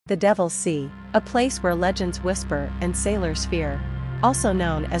the Devil's Sea, a place where legends whisper and sailors fear. Also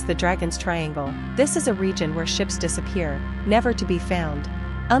known as the Dragon's Triangle, this is a region where ships disappear, never to be found.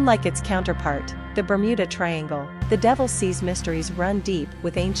 Unlike its counterpart, the Bermuda Triangle, the Devil's Sea's mysteries run deep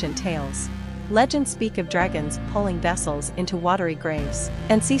with ancient tales. Legends speak of dragons pulling vessels into watery graves,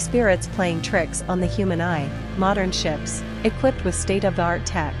 and sea spirits playing tricks on the human eye. Modern ships, equipped with state-of-the-art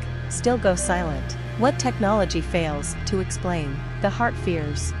tech, still go silent. What technology fails to explain, the heart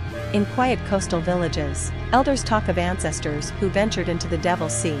fears. In quiet coastal villages, elders talk of ancestors who ventured into the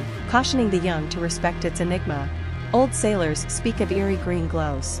Devil's Sea, cautioning the young to respect its enigma. Old sailors speak of eerie green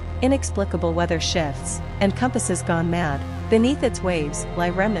glows, inexplicable weather shifts, and compasses gone mad. Beneath its waves lie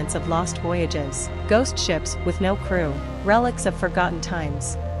remnants of lost voyages, ghost ships with no crew, relics of forgotten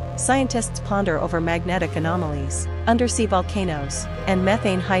times. Scientists ponder over magnetic anomalies, undersea volcanoes, and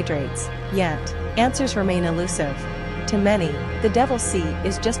methane hydrates, yet answers remain elusive. To many, the Devil's Sea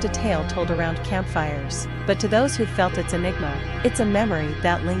is just a tale told around campfires, but to those who felt its enigma, it's a memory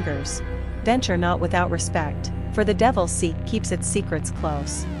that lingers. Venture not without respect, for the Devil's Sea keeps its secrets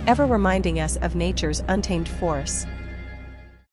close, ever reminding us of nature's untamed force.